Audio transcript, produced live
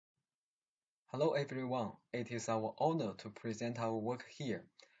Hello everyone, it is our honor to present our work here.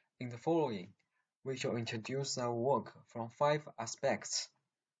 In the following, we shall introduce our work from 5 aspects.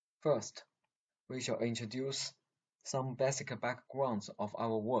 First, we shall introduce some basic backgrounds of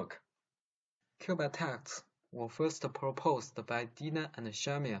our work. Cube attacks were first proposed by Tian and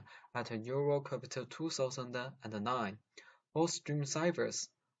Shamir at Eurocrypto 2009. For stream ciphers,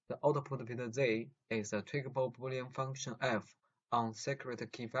 the output bit Z is a tweakable Boolean function f on secret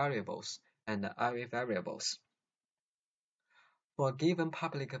key variables and array variables. For a given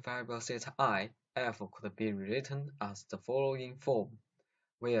public variable set I, f could be rewritten as the following form,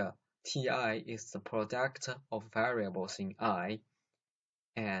 where Ti is the product of variables in I,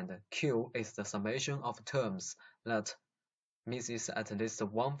 and Q is the summation of terms that misses at least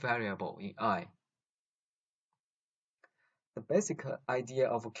one variable in I. The basic idea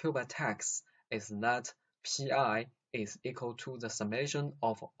of cube attacks is that Pi is equal to the summation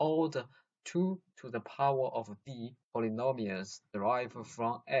of all the 2 to the power of d polynomials derived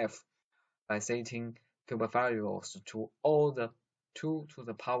from f by setting cube variables to all the 2 to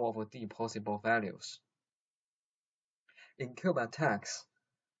the power of d possible values. In cube attacks,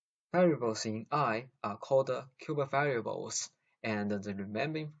 variables in I are called cube variables, and the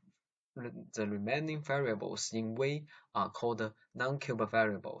remaining variables in V are called non-cube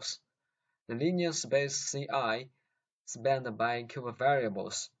variables. The linear space Ci spanned by cube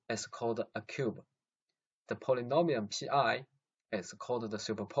variables is called a cube. The polynomial Pi is called the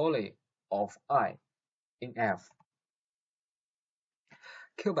superpoly of I in F.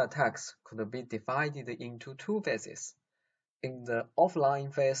 Cube attacks could be divided into 2 phases. In the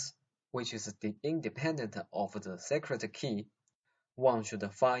offline phase, which is independent of the secret key, one should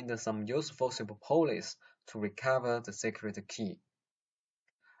find some useful superpolies to recover the secret key.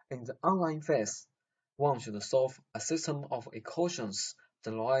 In the online phase, one should solve a system of equations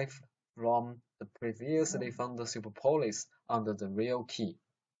derived from the previously found superpolies under the real key.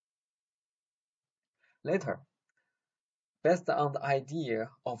 Later, based on the idea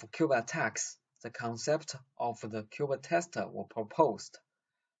of cube attacks, the concept of the cube tester was proposed.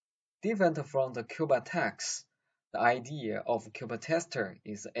 Different from the cube attacks, the idea of cube tester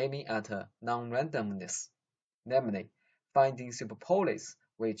is aiming at non-randomness, namely, finding superpolies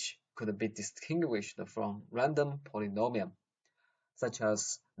which could be distinguished from random polynomials, such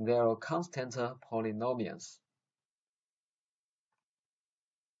as zero constant polynomials.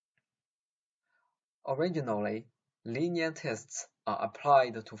 Originally, linear tests are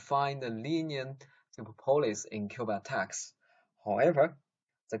applied to find linear superpolies in cube attacks. However,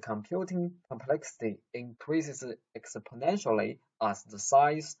 the computing complexity increases exponentially as the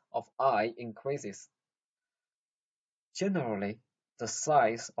size of I increases. Generally, the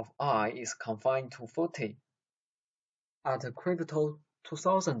size of I is confined to 40. At Crypto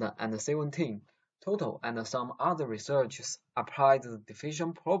 2017, Total and some other researchers applied the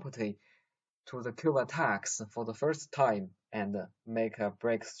diffusion property to the cube attacks for the first time and make a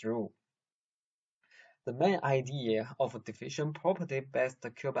breakthrough. The main idea of diffusion property-based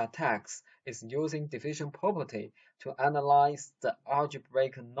cube attacks is using diffusion property to analyze the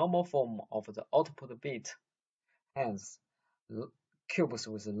algebraic normal form of the output bit. Hence, cubes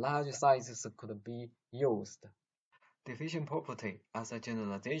with large sizes could be used. Diffusion property as a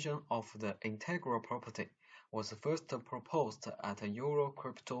generalization of the integral property was first proposed at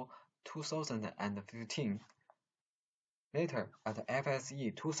Eurocrypto 2015. Later, at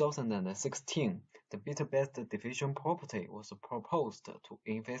FSE 2016, the bit-based diffusion property was proposed to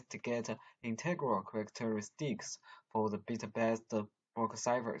investigate integral characteristics for the bit-based block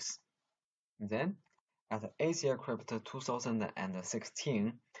ciphers. Then, at Asia Crypto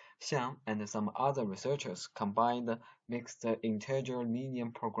 2016, Xiang and some other researchers combined mixed integer linear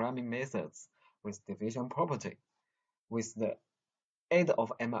programming methods with diffusion property. With the aid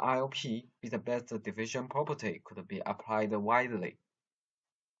of MILP, bit-based diffusion property could be applied widely.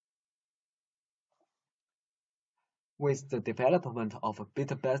 With the development of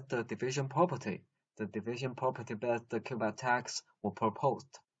bit-based diffusion property, the diffusion property-based cube attacks were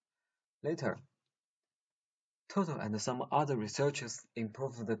proposed. Later, Total and some other researchers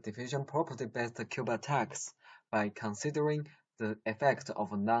improved the diffusion property-based cube attacks by considering the effect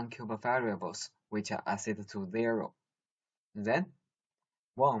of non-cube variables which are added to zero. Then,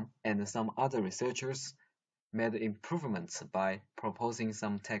 Wang and some other researchers made improvements by proposing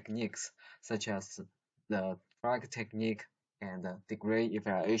some techniques such as the drag technique and the degree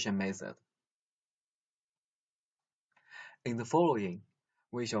evaluation method. In the following,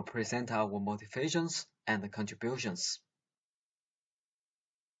 we shall present our motivations and contributions.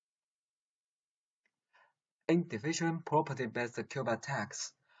 In diffusion property-based cube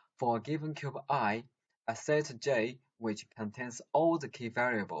attacks, For a given cube I, a set J which contains all the key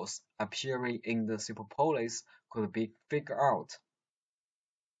variables appearing in the superpolis could be figured out.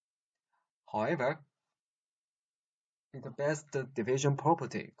 However, its best division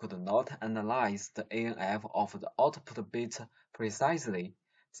property could not analyze the ANF of the output bit precisely,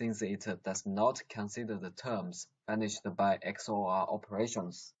 since it does not consider the terms vanished by XOR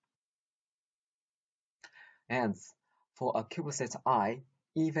operations. Hence, for a cubeset I,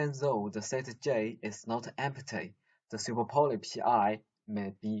 even though the set J is not empty, the superpoly Pi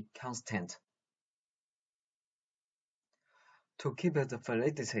may be constant. To keep the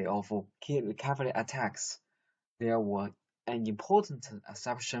validity of key recovery attacks, there was an important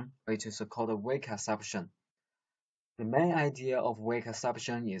assumption which is called weak assumption. The main idea of weak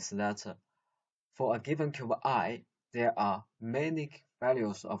assumption is that for a given cube I, there are many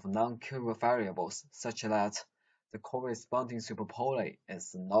values of non-cube variables such that the corresponding superpoly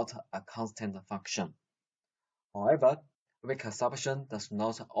is not a constant function. However, weak assumption does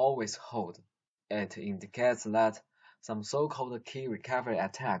not always hold. It indicates that some so-called key recovery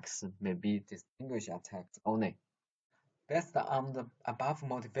attacks may be distinguished attacks only. Based on the above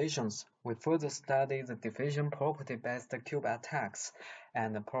motivations, we further studied the division property-based cube attacks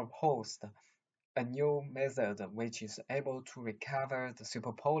and proposed a new method which is able to recover the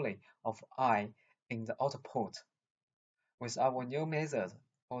superpoly of I in the output. With our new method,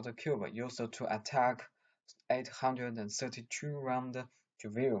 for the cube used to attack 832 round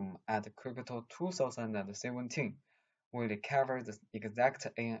Juvium at Crypto 2017, we recover the exact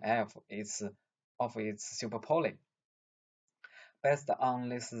ANF of its superpoly. Based on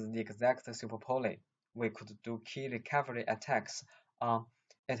this exact superpoly, we could do key recovery attacks on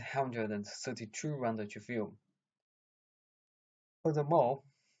 832 round Juvium. Furthermore,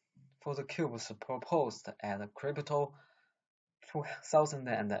 for the cubes proposed at Crypto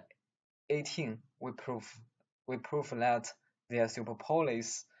 2018, we prove that their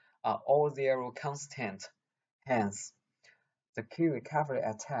superpolis are all zero constant. Hence, the key recovery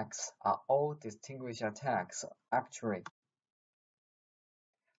attacks are all distinguished attacks actually.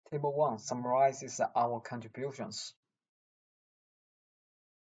 Table 1 summarizes our contributions.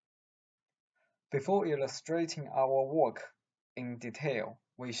 Before illustrating our work in detail,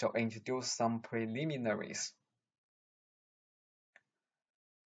 we shall introduce some preliminaries.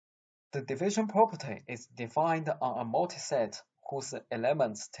 The division property is defined on a multiset whose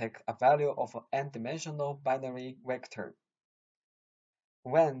elements take a value of an n-dimensional binary vector.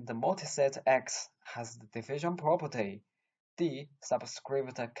 When the multiset X has the division property D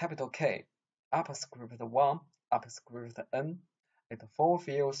subscript capital K, upscript 1, upscript n, it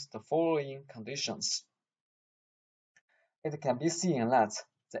fulfills the following conditions. It can be seen that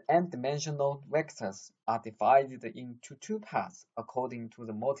the n-dimensional vectors are divided into two parts according to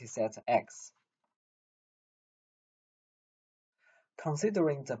the multiset X.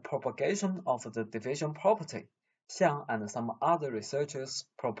 Considering the propagation of the division property, Tian and some other researchers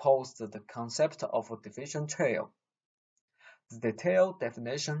proposed the concept of a division trail. The detailed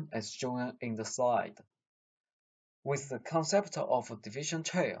definition is shown in the slide. With the concept of a division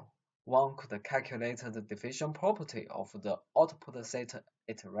trail, one could calculate the division property of the output set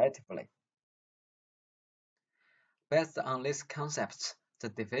iteratively. Based on these concepts, the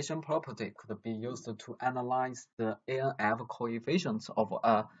division property could be used to analyze the ANF coefficients of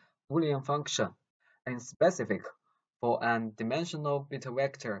a Boolean function, in specific, for an dimensional bit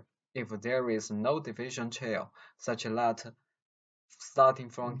vector if there is no division trail, such that starting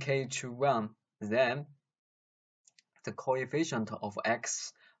from k to 1, then the coefficient of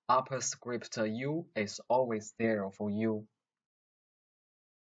x upper script u is always 0 for u.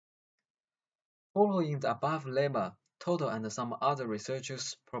 Following the above lemma, Total and some other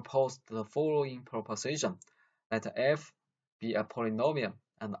researchers proposed the following proposition: let f be a polynomial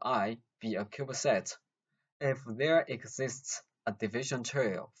and I be a cubeset. If there exists a division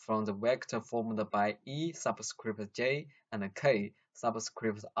trail from the vector formed by E subscript j and k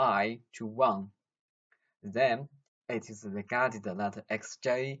subscript I to 1, then it is regarded that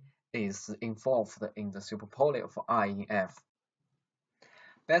xj is involved in the superpoly of I in F.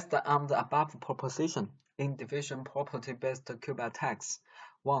 Based on the above proposition, in division property-based cube attacks,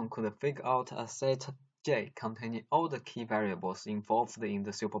 one could figure out a set J containing all the key variables involved in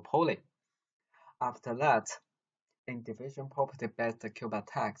the superpoly. After that, in division property-based cube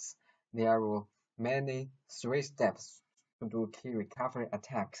attacks, there are many 3 steps to do key recovery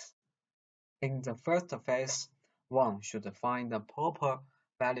attacks. In the first phase, one should find the proper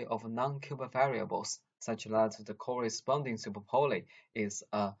value of non-cube variables such that the corresponding superpoly is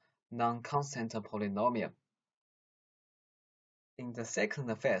a non-constant polynomial. In the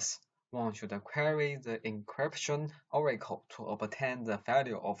second phase, one should query the encryption oracle to obtain the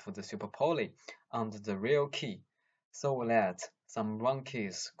value of the superpoly under the real key, so that some wrong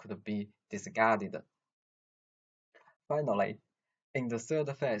keys could be discarded. Finally, in the third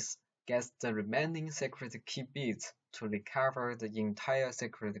phase, get the remaining secret key bits to recover the entire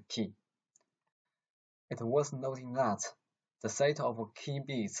secret key. It worth noting that the set of key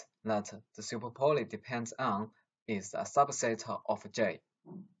bits that the superpoly depends on is a subset of J.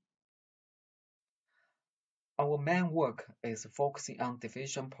 Our main work is focusing on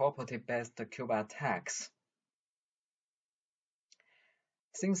division property-based cube attacks.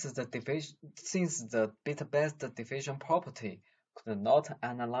 Since the bit-based division property could not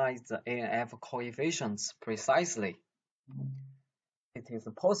analyze the ANF coefficients precisely, it is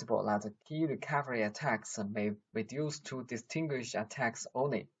possible that key recovery attacks may reduce to distinguished attacks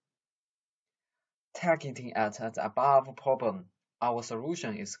only. Targeting at the above problem, our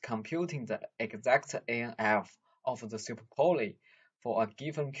solution is computing the exact ANF of the superpoly for a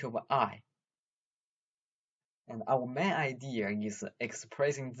given cube I. And our main idea is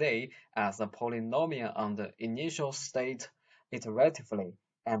expressing Z as a polynomial on the initial state iteratively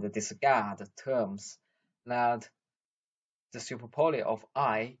and discard terms that the superpoly of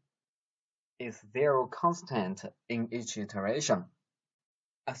I is zero constant in each iteration.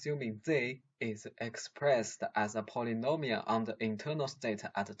 Assuming Z is expressed as a polynomial on the internal state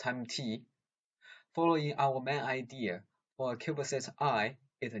at time t, following our main idea, for a cubeset I,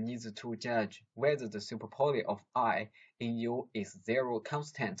 it needs to judge whether the superpoly of I in U is zero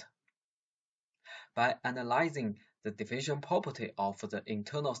constant. By analyzing the division property of the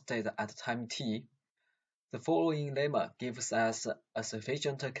internal state at time t, the following lemma gives us a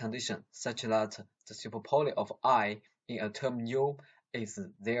sufficient condition such that the superpoly of I in a term U is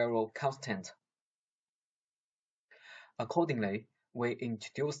zero constant. Accordingly, we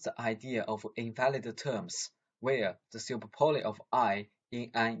introduce the idea of invalid terms, where the superpoly of I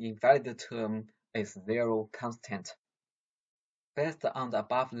in an invalid term is zero constant. Based on the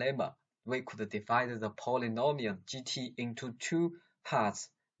above lemma, we could divide the polynomial gt into two parts,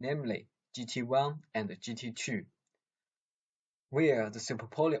 namely gt1 and gt2, where the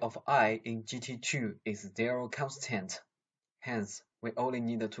superpoly of I in gt2 is zero constant. Hence, we only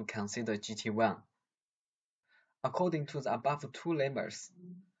need to consider gt1. According to the above two lemmas,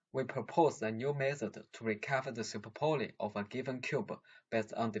 we propose a new method to recover the superpoly of a given cube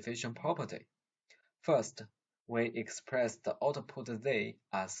based on division property. First, we express the output Z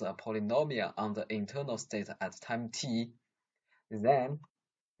as a polynomial on the internal state at time t. Then,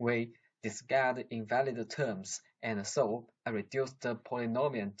 we discard invalid terms, and so a reduced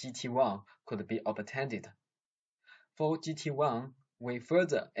polynomial gt1 could be obtained. For gt1, we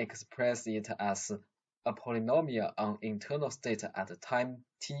further express it as a polynomial on internal state at time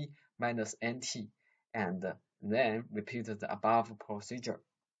t minus nt, and then repeat the above procedure.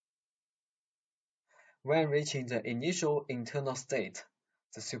 When reaching the initial internal state,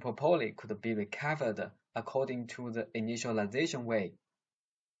 the superpoly could be recovered according to the initialization way.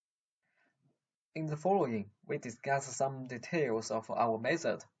 In the following, we discuss some details of our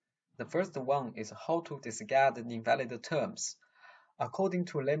method. The first one is how to discard invalid terms. According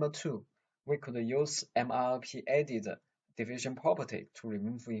to lemma 2, we could use MRP-added division property to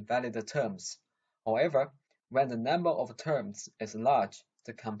remove invalid terms. However, when the number of terms is large,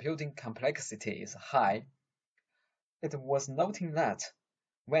 the computing complexity is high. It was noting that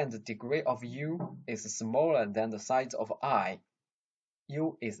when the degree of U is smaller than the size of I,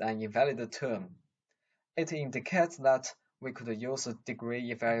 U is an invalid term. It indicates that we could use a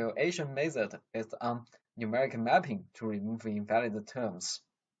degree evaluation method based on numeric mapping to remove invalid terms.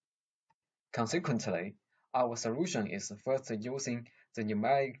 Consequently, our solution is first using the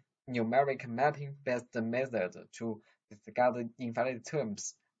numeric mapping-based method to discard invalid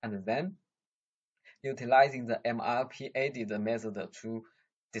terms, and then utilizing the MRP-added method to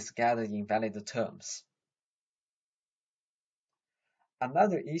discard invalid terms.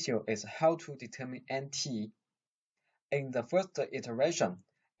 Another issue is how to determine NT. In the first iteration,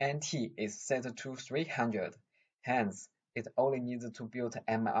 NT is set to 300, hence it only needs to build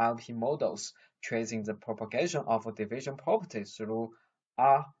MRP models tracing the propagation of division property through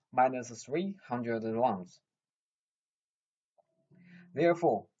R minus 300 rounds.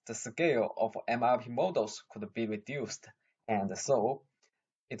 Therefore, the scale of MRP models could be reduced, and so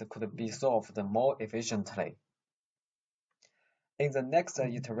it could be solved more efficiently. In the next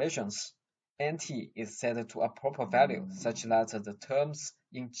iterations, NT is set to a proper value such that the terms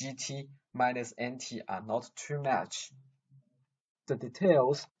in GT minus NT are not too much. The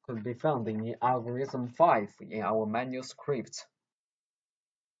details could be found in algorithm 5 in our manuscript.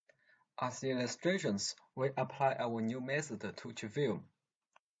 As illustrations, we apply our new method to Trivium.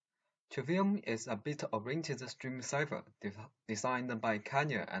 Trivium is a bit-oriented stream cipher designed by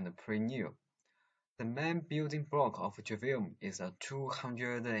Kanye and Pre-New. The main building block of Trivium is a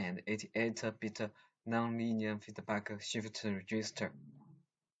 288-bit nonlinear feedback shift register.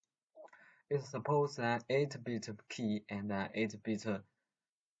 It supports an 8-bit key and an 8-bit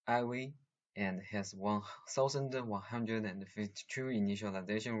IV and has 1,152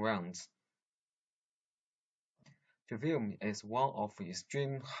 initialization rounds. Trivium is one of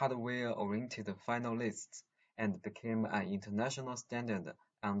extreme hardware-oriented finalists and became an international standard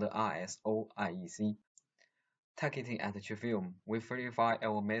under ISO IEC. Targeting at Trivium, we verify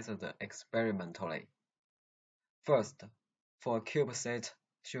our method experimentally. First, for a cube set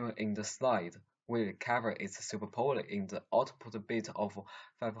shown in the slide, we recover its superpoly in the output bit of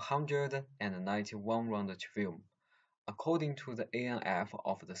 591 round Trivium, according to the ANF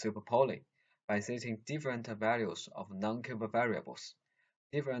of the superpoly, by setting different values of non-cube variables.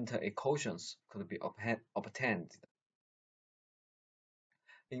 Different equations could be obtained.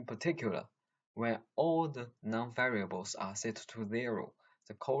 In particular, when all the non-variables are set to zero,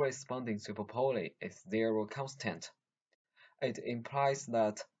 the corresponding superpoly is zero constant. It implies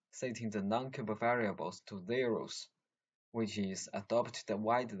that setting the non-cube variables to zeros, which is adopted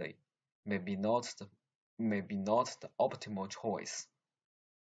widely, may be not the optimal choice.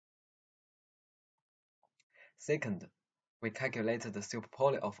 Second, we calculate the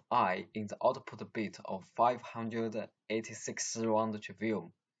superpoly of I in the output bit of 586 round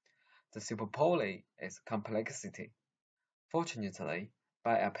Trivium. The superpoly is complexity. Fortunately,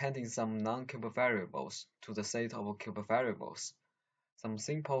 by appending some non-cube variables to the set of cube variables, some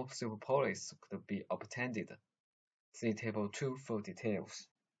simple superpolies could be obtained. See Table 2 for details.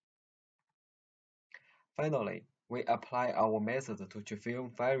 Finally, we apply our method to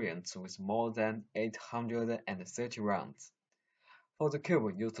Trivium variants with more than 830 rounds. For the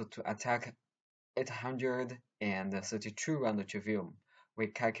cube used to attack 832 round Trivium, we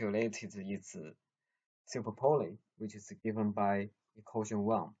calculated its superpoly, which is given by equation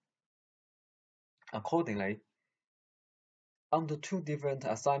 1. Accordingly, under two different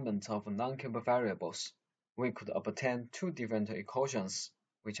assignments of non-cube variables, we could obtain two different equations,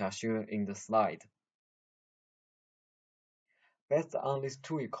 which are shown in the slide. Based on these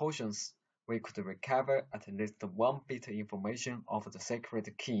two equations, we could recover at least one bit information of the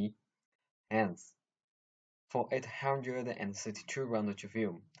secret key. Hence, for 832 round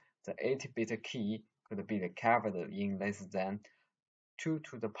Trivium, the 8-bit key could be recovered in less than 2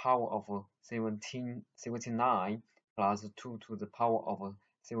 to the power of 79 plus 2 to the power of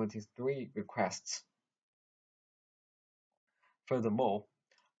 73 requests. Furthermore,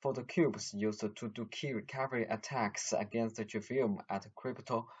 for the cubes used to do key recovery attacks against Trivium at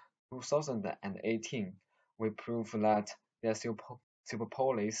Crypto 2018, we prove that their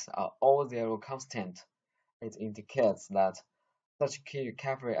superpolies are all zero constant. It indicates that such key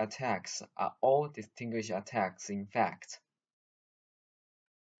recovery attacks are all distinguished attacks in fact.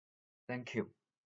 Thank you.